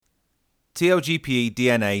TLG-PE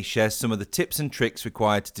DNA shares some of the tips and tricks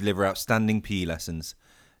required to deliver outstanding PE lessons.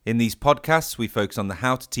 In these podcasts, we focus on the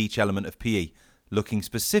how to teach element of PE, looking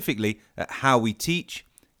specifically at how we teach,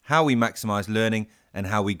 how we maximise learning, and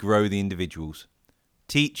how we grow the individuals.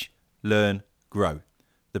 Teach, learn, grow.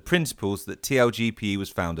 The principles that TLG-PE was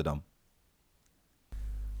founded on.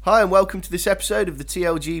 Hi and welcome to this episode of the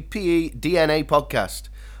TLG-PE DNA Podcast.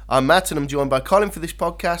 I'm Matt and I'm joined by Colin for this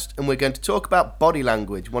podcast, and we're going to talk about body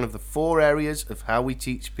language, one of the 4 areas of how we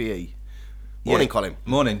teach PE. Morning, Colin.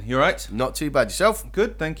 Morning, you alright? Not too bad. Yourself?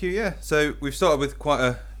 Good, thank you, yeah. So we've started with quite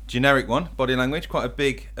a generic one, body language, quite a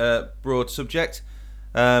big, broad subject.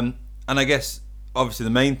 And I guess, obviously, the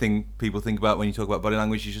main thing people think about when you talk about body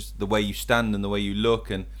language is just the way you stand and the way you look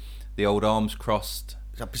and the old arms crossed.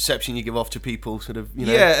 That perception you give off to people, sort of, you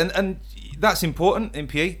know. Yeah, and that's important in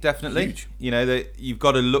PE, definitely. Huge. You know, that you've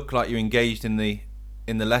got to look like you're engaged in the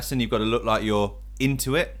lesson. You've got to look like you're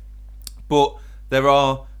into it. But there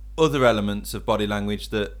are other elements of body language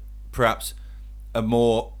that perhaps are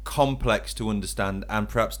more complex to understand and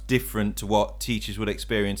perhaps different to what teachers would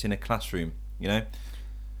experience in a classroom, you know?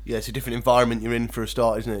 Yeah, it's a different environment you're in for a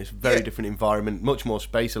start, isn't it? It's a very different environment, much more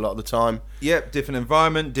space a lot of the time. Yeah, different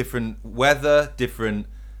environment, different weather, different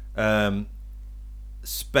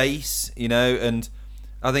space, you know, and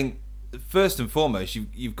I think first and foremost,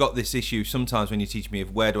 you've got this issue sometimes when you teach me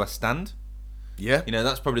of where do I stand? Yeah. You know,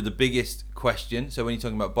 that's probably the biggest question. So when you're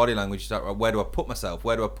talking about body language, it's like, where do I put myself?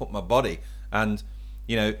 Where do I put my body? And,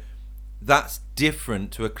 you know, that's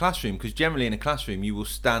different to a classroom, because generally in a classroom you will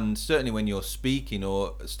stand, certainly when you're speaking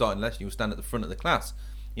or starting a lesson, you'll stand at the front of the class.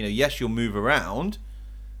 You know, yes, you'll move around,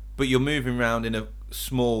 but you're moving around in a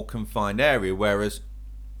small confined area, whereas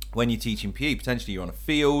when you're teaching PE, potentially you're on a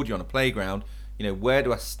field, you're on a playground. You know, where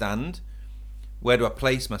do I stand? Where do I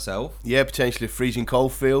place myself? Yeah, potentially a freezing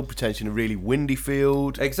cold field, potentially a really windy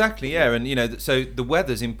field. Exactly, yeah, and you know, so the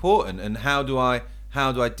weather's important, and how do I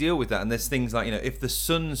deal with that? And there's things like, you know, if the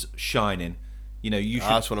sun's shining, you know, you should.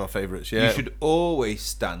 That's one of my favourites. Yeah, you should always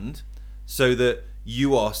stand so that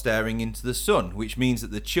you are staring into the sun, which means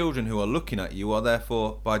that the children who are looking at you are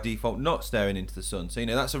therefore by default not staring into the sun. So you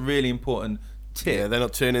know, that's a really important tip. Yeah, they're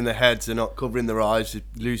not turning their heads, they're not covering their eyes,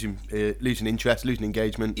 losing interest, losing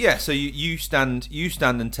engagement. Yeah, so you stand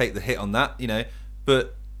and take the hit on that, you know.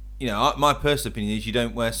 But you know, my personal opinion is you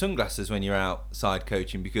don't wear sunglasses when you're outside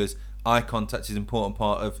coaching, because eye contact is an important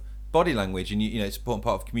part of body language, and you know, it's an important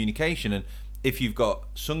part of communication. And if you've got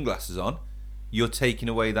sunglasses on, you're taking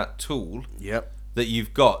away that tool that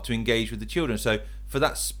you've got to engage with the children. So for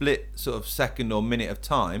that split sort of second or minute of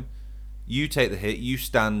time, you take the hit, you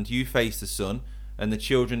stand, you face the sun, and the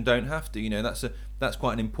children don't have to. You know, that's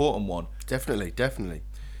quite an important one. Definitely.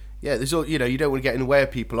 Yeah, there's all, you know, you don't want to get in the way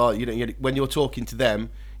of people, when you're talking to them,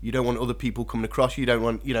 you don't want other people coming across you. You don't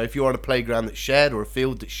want, you know, if you're on a playground that's shared or a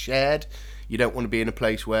field that's shared, you don't want to be in a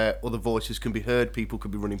place where other voices can be heard, people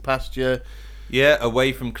could be running past you. Yeah,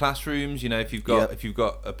 away from classrooms. You know, if you've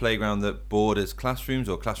got a playground that borders classrooms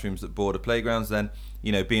or classrooms that border playgrounds, then,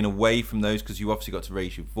 you know, being away from those, because you obviously got to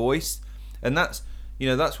raise your voice. And that's, you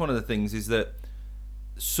know, that's one of the things, is that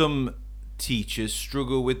some teachers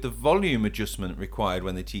struggle with the volume adjustment required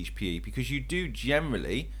when they teach PE, because you do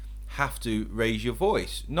generally have to raise your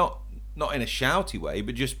voice, not in a shouty way,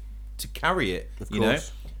 but just to carry it, you know.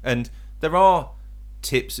 And there are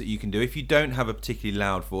tips that you can do if you don't have a particularly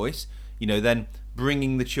loud voice. You know, then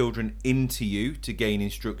bringing the children into you to gain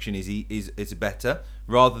instruction is better,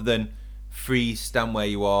 rather than stand where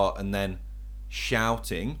you are and then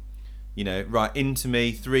shouting. You know, right, into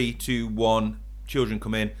me, 3, 2, 1, children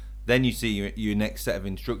come in, then you see your next set of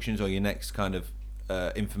instructions or your next kind of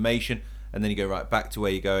information, and then you go right back to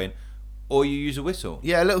where you're going, or you use a whistle.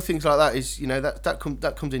 Yeah, little things like that is, you know, that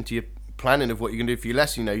comes into your planning of what you're going to do for your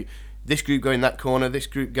lesson. You know, this group go in that corner, this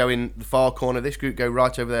group go in the far corner, this group go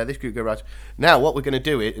right over there, this group go right. Now, what we're going to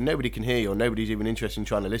do it, and nobody can hear you, or nobody's even interested in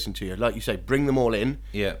trying to listen to you. Like you say, bring them all in,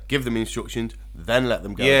 give them instructions, then let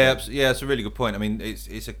them go. Yeah, it's a really good point. I mean,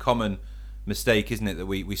 it's a common mistake, isn't it, that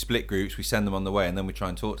we split groups, we send them on the way, and then we try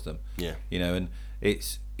and talk to them. Yeah. You know, and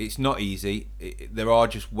it's not easy. There are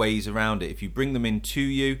just ways around it. If you bring them in to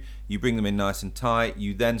you bring them in nice and tight,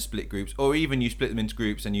 you then split groups, or even you split them into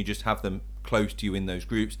groups and you just have them close to you in those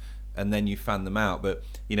groups, and then you fan them out. But,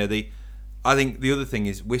 you know, I think the other thing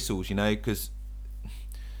is whistles, you know, because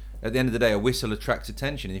at the end of the day, a whistle attracts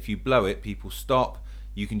attention, and if you blow it, people stop.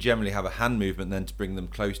 You can generally have a hand movement then to bring them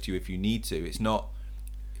close to you if you need to. It's not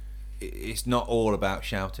all about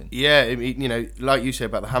shouting. Yeah, you know, like you say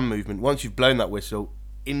about the hand movement, once you've blown that whistle,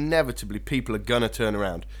 inevitably people are gonna turn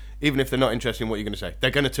around. even if they're not interested in what you're going to say.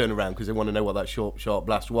 They're going to turn around because they want to know what that sharp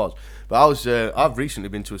blast was. But I've recently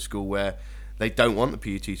been to a school where they don't want the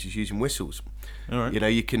PE teachers using whistles. All right. You know,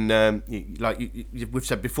 you can, we've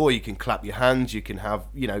said before, you can clap your hands, you can have,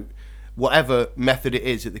 whatever method it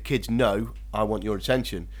is that the kids know, I want your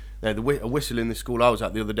attention. Now, a whistle in the school I was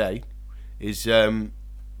at the other day is,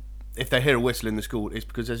 if they hear a whistle in the school, it's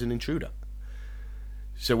because there's an intruder.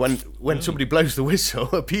 So when somebody blows the whistle,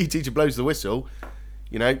 a PE teacher blows the whistle,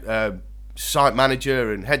 site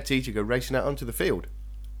manager and head teacher go racing out onto the field.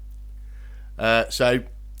 The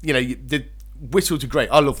whistles are great.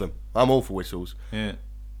 I love them. I'm all for whistles. Yeah.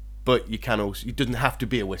 But you can also. It doesn't have to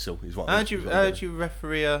be a whistle. Is what. How do you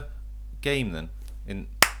referee a game then?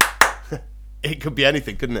 It could be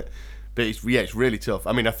anything, couldn't it? But it's really tough.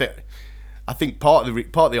 I mean, I think part of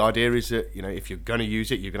the idea is that if you're going to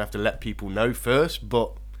use it, you're going to have to let people know first.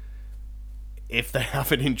 But if they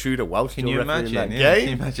have an intruder whilst you're refereeing that game, can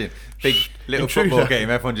you imagine big little Intruder. Football game?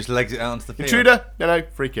 Everyone just legs it out onto the field. Intruder? No,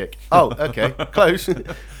 free kick. Oh, okay, close. Who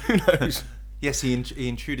knows? Yes, he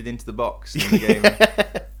intruded into the box in the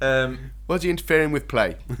game. Was he interfering with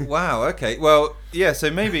play? Wow. Okay. Well, yeah. So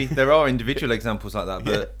maybe there are individual examples like that,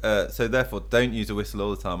 but so therefore, don't use a whistle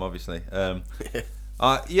all the time. Obviously.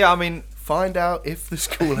 I mean, find out if the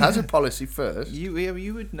school has a policy first.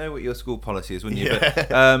 You would know what your school policy is, wouldn't you?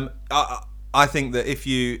 Yeah. But, I think that if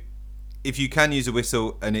you can use a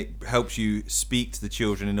whistle and it helps you speak to the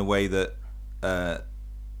children in a way that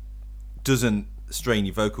doesn't strain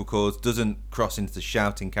your vocal cords, doesn't cross into the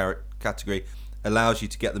shouting category, allows you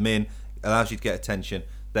to get them in, allows you to get attention,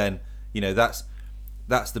 then that's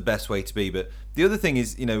the best way to be. But the other thing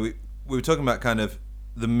is, we were talking about kind of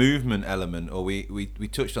the movement element, or we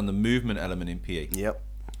touched on the movement element in PE. Yep.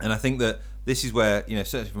 And I think that this is where,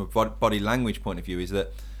 certainly from a body language point of view, is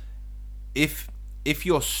that if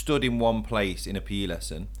you're stood in one place in a PE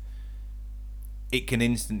lesson, it can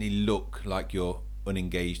instantly look like you're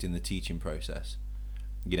unengaged in the teaching process.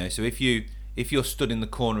 So if you're stood in the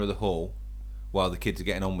corner of the hall while the kids are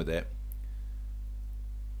getting on with it,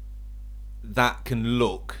 that can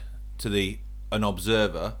look to an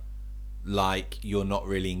observer like you're not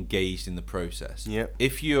really engaged in the process. Yep.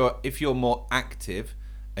 If you're more active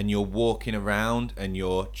and you're walking around and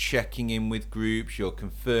you're checking in with groups, you're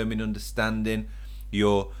confirming understanding,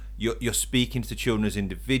 you're speaking to children as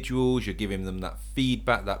individuals, you're giving them that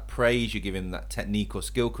feedback, that praise, you're giving them that technique or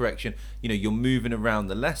skill correction, you're moving around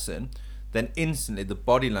the lesson, then instantly the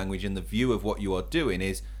body language and the view of what you are doing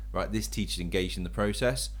is, right, this teacher's engaged in the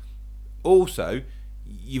process. Also,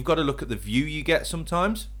 you've got to look at the view you get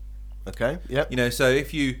sometimes. Okay, yep. So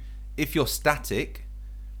if you're static,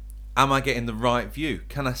 am I getting the right view?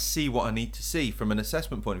 Can I see what I need to see from an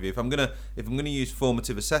assessment point of view? If I'm gonna use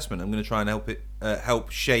formative assessment, I'm gonna try and help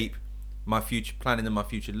shape my future planning and my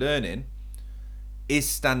future learning. Is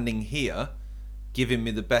standing here giving me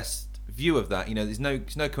the best view of that? It's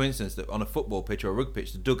no coincidence that on a football pitch or a rugby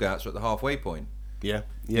pitch, the dugouts are at the halfway point. Yeah,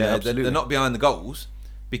 absolutely. They're not behind the goals,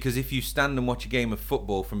 because if you stand and watch a game of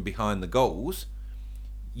football from behind the goals,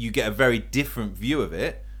 you get a very different view of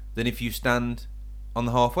it than if you stand on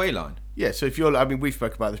the halfway line. Yeah, so if we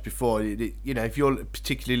spoke about this before, if you're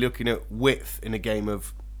particularly looking at width in a game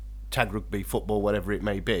of tag rugby, football, whatever it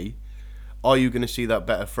may be, are you going to see that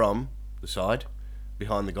better from the side,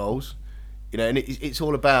 behind the goals? And it's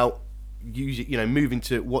all about moving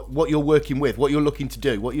to what you're working with, what you're looking to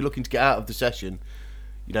do, what you're looking to get out of the session,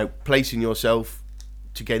 placing yourself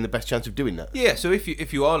to gain the best chance of doing that. Yeah, so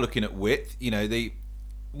if you are looking at width,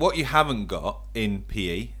 what you haven't got in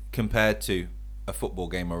PE compared to a football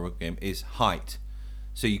game or a rugby game is height.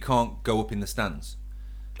 So you can't go up in the stands.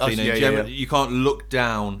 So, you can't look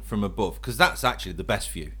down from above, because that's actually the best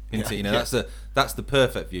view. That's the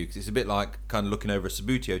perfect view, because it's a bit like kind of looking over a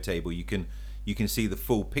Subbuteo table. You can see the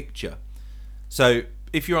full picture. So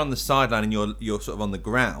if you're on the sideline and you're sort of on the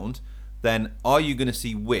ground, then are you going to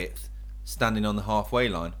see width standing on the halfway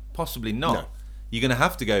line? Possibly not. No. You're going to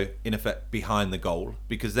have to go, in effect, behind the goal,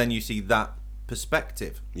 because then you see that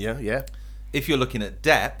perspective. Yeah. If you're looking at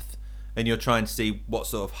depth and you're trying to see what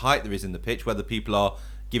sort of height there is in the pitch, whether people are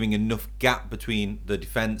giving enough gap between the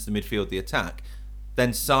defence, the midfield, the attack,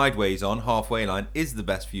 then sideways on halfway line is the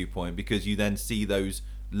best viewpoint, because you then see those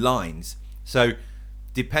lines. So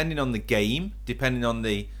depending on the game, depending on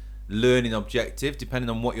the learning objective, depending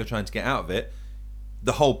on what you're trying to get out of it,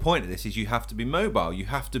 the whole point of this is you have to be mobile. You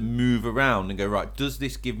have to move around and go, right, does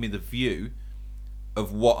this give me the view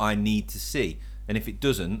of what I need to see? And if it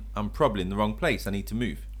doesn't, I'm probably in the wrong place. I need to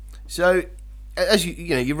move. So, as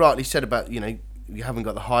you rightly said about, you haven't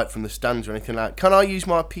got the hype from the stands or anything like that. Can I use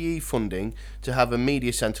my PE funding to have a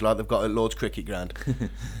media centre like they've got at Lord's Cricket Ground?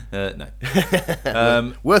 No.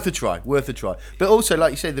 Worth a try. But also,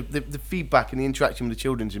 like you say, the feedback and the interaction with the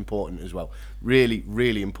children is important as well. Really,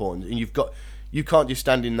 really important. And you can't just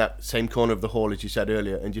stand in that same corner of the hall, as you said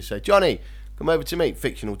earlier, and just say, Johnny, come over to me.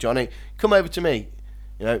 Fictional Johnny, come over to me.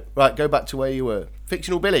 Right, go back to where you were.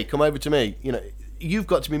 Fictional Billy, come over to me. You've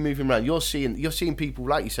got to be moving around. You're seeing people,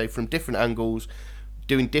 like you say, from different angles,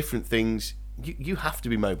 doing different things. You have to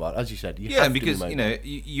be mobile, as you said. Because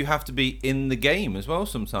you have to be in the game as well.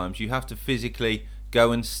 Sometimes you have to physically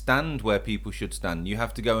go and stand where people should stand. You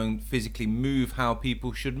have to go and physically move how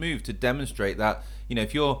people should move to demonstrate that.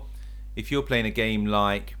 If you're playing a game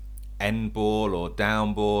like end ball or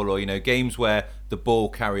down ball, or games where the ball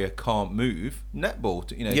carrier can't move, netball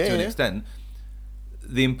to an extent.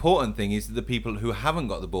 The important thing is the people who haven't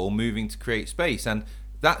got the ball moving to create space, and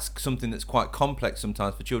that's something that's quite complex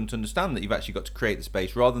sometimes for children to understand, that you've actually got to create the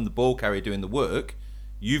space rather than the ball carrier doing the work.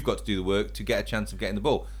 You've got to do the work to get a chance of getting the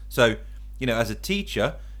ball. So, as a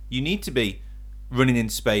teacher, you need to be running in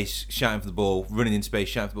space, shouting for the ball, running in space,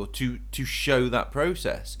 shouting for the ball to show that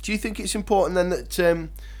process. Do you think it's important then that,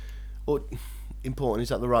 or important, is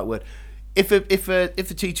that the right word? If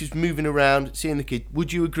the teacher's moving around, seeing the kid,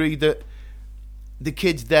 would you agree that the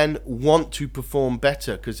kids then want to perform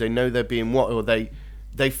better because they know they're being or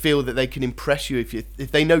they feel that they can impress you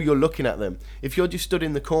if they know you're looking at them? If you're just stood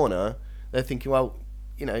in the corner, they're thinking, well,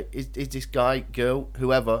 is this guy, girl,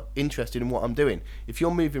 whoever interested in what I'm doing? If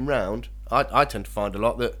you're moving around, I tend to find a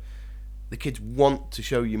lot that the kids want to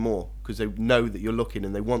show you more because they know that you're looking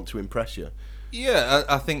and they want to impress you. Yeah,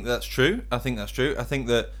 I think that's true. I think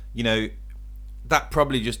that, that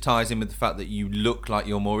probably just ties in with the fact that you look like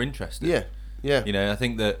you're more interested. Yeah. I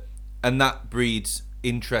think that, and that breeds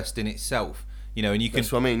interest in itself. And you can.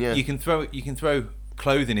 That's what I mean. Yeah. You can throw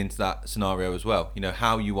clothing into that scenario as well.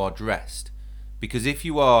 How you are dressed, because if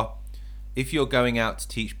you're going out to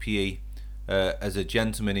teach PE as a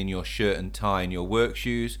gentleman in your shirt and tie and your work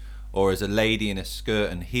shoes, or as a lady in a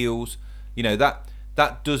skirt and heels,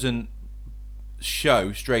 that doesn't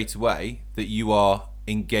show straight away that you are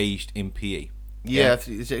engaged in PE. Yeah.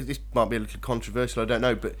 This might be a little controversial. I don't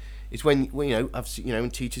know, but it's when I've seen, when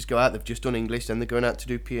teachers go out, they've just done English, then they're going out to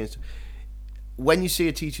do PE and stuff. When you see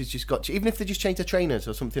a teacher's just got to, even if they just change their trainers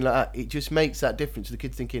or something like that, it just makes that difference to the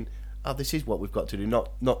kids thinking, oh, this is what we've got to do, not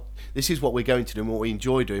this is what we're going to do and what we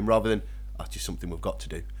enjoy doing, rather than just something we've got to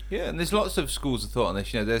do. Yeah, and there's lots of schools of thought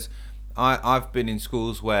on this. I've been in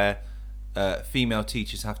schools where female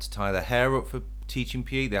teachers have to tie their hair up for teaching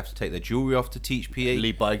PE. They have to take their jewellery off to teach PE.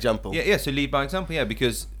 Lead by example. Yeah. So lead by example. Yeah,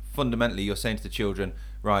 because fundamentally you're saying to the children,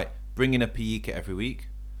 right, bring in a PE kit every week,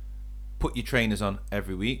 put your trainers on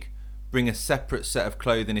every week, bring a separate set of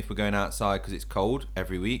clothing if we're going outside because it's cold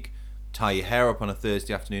every week, tie your hair up on a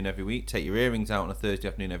Thursday afternoon every week, take your earrings out on a Thursday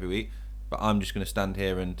afternoon every week. But I'm just going to stand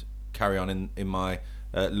here and carry on in my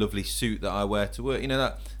lovely suit that I wear to work.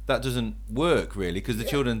 That doesn't work really, because the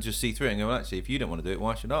children just see through it and go, well, actually, if you don't want to do it,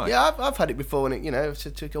 why should I? Yeah, I've had it before, and I've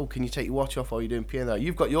said to, oh, can you take your watch off while you're doing PE?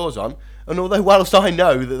 You've got yours on, and although whilst I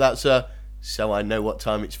know that's so I know what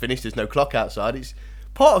time it's finished, there's no clock outside, it's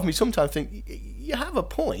part of me sometimes think you have a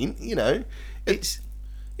point. It's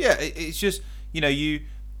just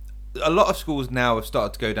a lot of schools now have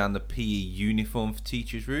started to go down the PE uniform for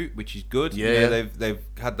teachers route, which is good. They've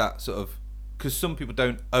had that sort of, because some people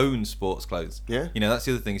don't own sports clothes. That's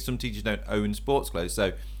the other thing, is some teachers don't own sports clothes,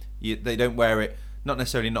 so they don't wear it,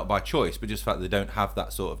 not by choice, but just the fact that they don't have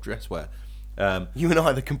that sort of dress wear. You and I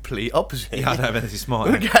are the complete opposite. Yeah, I know, this is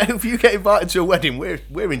smart. If you get invited to a wedding,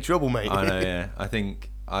 we're in trouble, mate. I know, yeah. I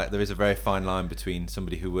think there is a very fine line between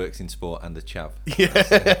somebody who works in sport and a chav.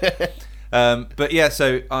 Yeah. But yeah,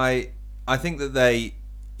 so I think that they,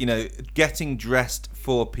 getting dressed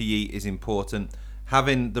for PE is important.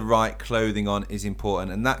 Having the right clothing on is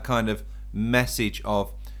important, and that kind of message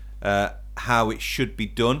of how it should be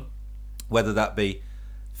done, whether that be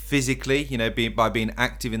physically, by being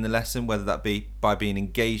active in the lesson, whether that be by being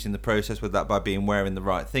engaged in the process, whether that by being wearing the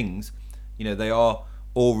right things, they are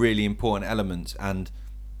all really important elements. And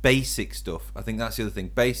basic stuff, I think that's the other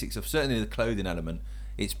thing, basic stuff, certainly the clothing element,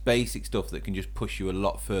 it's basic stuff that can just push you a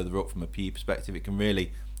lot further up from a PE perspective. It can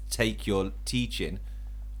really take your teaching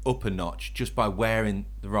up a notch just by wearing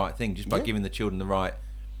the right thing, just by giving the children the right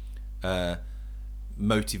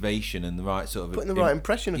motivation and the right sort of putting the right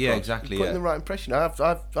impression across. Yeah, exactly. Putting the right impression.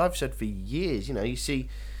 I've said for years, you see,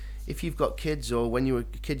 if you've got kids, or when you were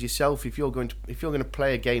a kid yourself, if you're going to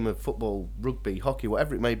play a game of football, rugby, hockey,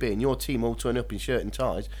 whatever it may be, and your team all turn up in shirt and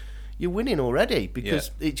ties, you're winning already, because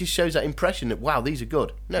it just shows that impression that, wow, these are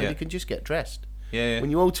good. No, they can just get dressed. Yeah.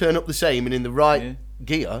 When you all turn up the same and in the right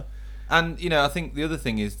gear. And, you know, I think the other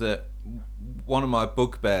thing is that one of my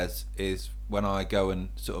bugbears is when I go and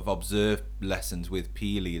sort of observe lessons with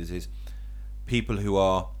PE leaders is people who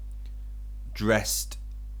are dressed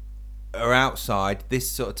are outside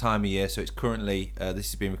this sort of time of year. So it's currently, this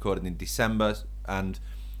is being recorded in December, and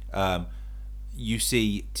you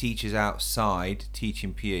see teachers outside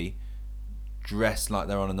teaching PE dressed like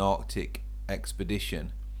they're on an Arctic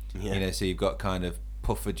expedition. You know, so you've got kind of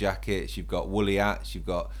puffer jackets, you've got woolly hats, you've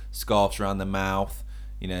got scarves around the mouth,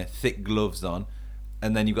 you know, thick gloves on,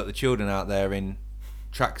 and then you've got the children out there in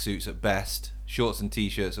tracksuits at best, shorts and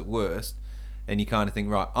t-shirts at worst, and you kind of think,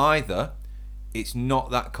 right, either it's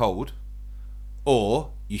not that cold,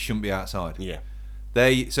 or you shouldn't be outside.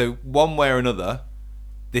 So one way or another,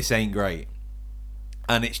 this ain't great.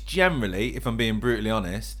 And it's generally, if I'm being brutally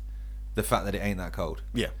honest, the fact that it ain't that cold.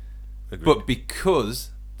 Agreed. But because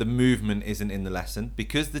the movement isn't in the lesson,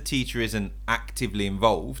 because the teacher isn't actively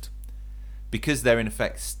involved, because they're in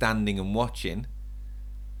effect standing and watching,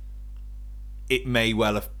 it may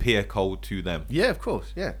well appear cold to them. Yeah, of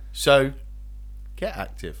course. Yeah. So get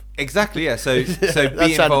active. Exactly. Yeah. So be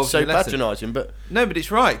that involved. So in the lesson. patronising, but no, but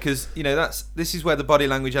it's right, because you know this is where the body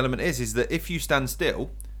language element is that if you stand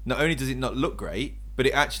still, not only does it not look great, but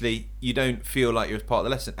it actually, you don't feel like you're part of the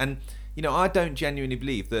lesson. And you know, I don't genuinely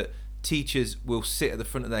believe that teachers will sit at the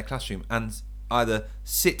front of their classroom and either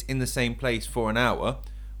sit in the same place for an hour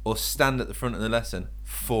or stand at the front of the lesson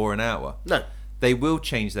for an hour. No. They will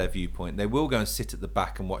change their viewpoint. They will go and sit at the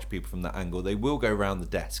back and watch people from that angle. They will go around the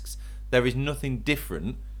desks. There is nothing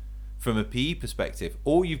different from a PE perspective.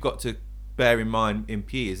 All you've got to bear in mind in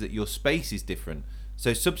PE is that your space is different.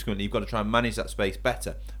 So subsequently, you've got to try and manage that space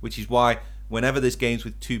better, which is why whenever there's games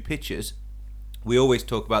with two pitches, we always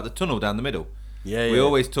talk about the tunnel down the middle. We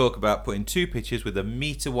always talk about putting two pitches with a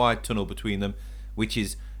metre wide tunnel between them, which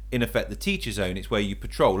is in effect the teacher zone. It's where you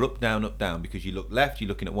patrol up, down, because you look left, you're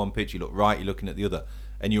looking at one pitch, you look right, you're looking at the other,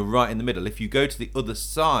 and you're right in the middle. If you go to the other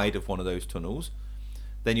side of one of those tunnels,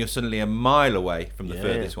 then you're suddenly a mile away from the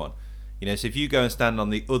furthest one. You know, so if you go and stand on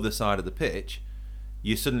the other side of the pitch,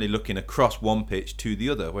 you're suddenly looking across one pitch to the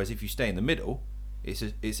other. Whereas if you stay in the middle, it's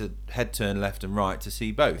a head turn left and right to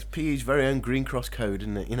see both. PE's very own green cross code,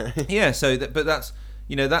 isn't it? You know. Yeah. So, but that's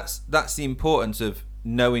the importance of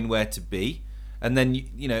knowing where to be, and then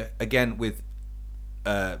you know, again with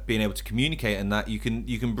being able to communicate, and that you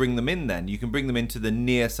can bring them in. Then you can bring them into the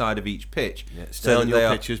near side of each pitch. Stay on your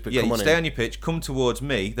pitches, but come on stay in. on your pitch. Come towards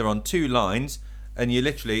me. They're on two lines, and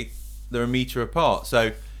they're a metre apart.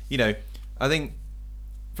 So you know, I think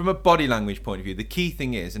from a body language point of view, the key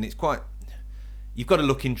thing is, and you've got to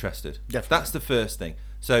look interested. Definitely. That's the first thing.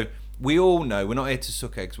 So we all know, we're not here to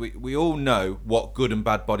suck eggs. We all know what good and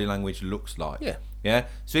bad body language looks like. Yeah.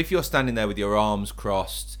 So if you're standing there with your arms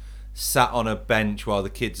crossed, sat on a bench while the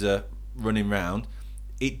kids are running round,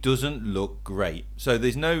 it doesn't look great. So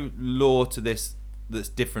there's no law to this that's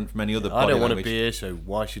different from any other body language. I don't want to be here, so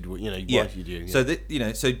why should we? You know, why should you? So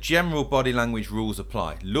so general body language rules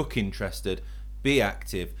apply. Look interested, be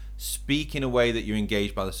active, speak in a way that you're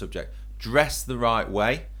engaged by the subject, dress the right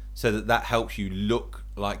way so that helps you look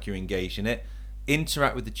like you're engaged in it,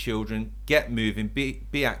 interact with the children, get moving,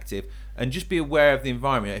 be active, and just be aware of the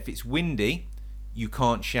environment. If it's windy, you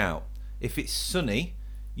can't shout. If it's sunny,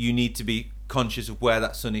 you need to be conscious of where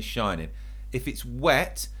that sun is shining. If it's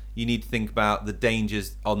wet, you need to think about the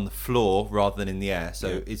dangers on the floor rather than in the air.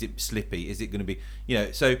 So is it slippy? Is it going to be, you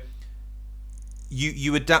know, so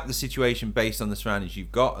you adapt the situation based on the surroundings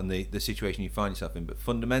you've got and the situation you find yourself in. But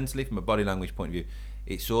fundamentally, from a body language point of view,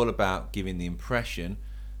 it's all about giving the impression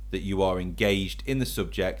that you are engaged in the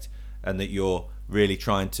subject and that you're really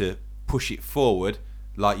trying to push it forward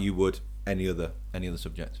like you would any other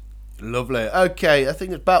subject. Lovely. Okay, I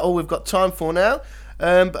think that's about all we've got time for now.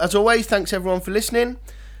 But as always, thanks everyone for listening.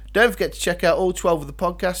 Don't forget to check out all 12 of the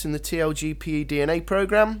podcasts in the TLG-PE DNA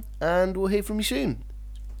program, and we'll hear from you soon.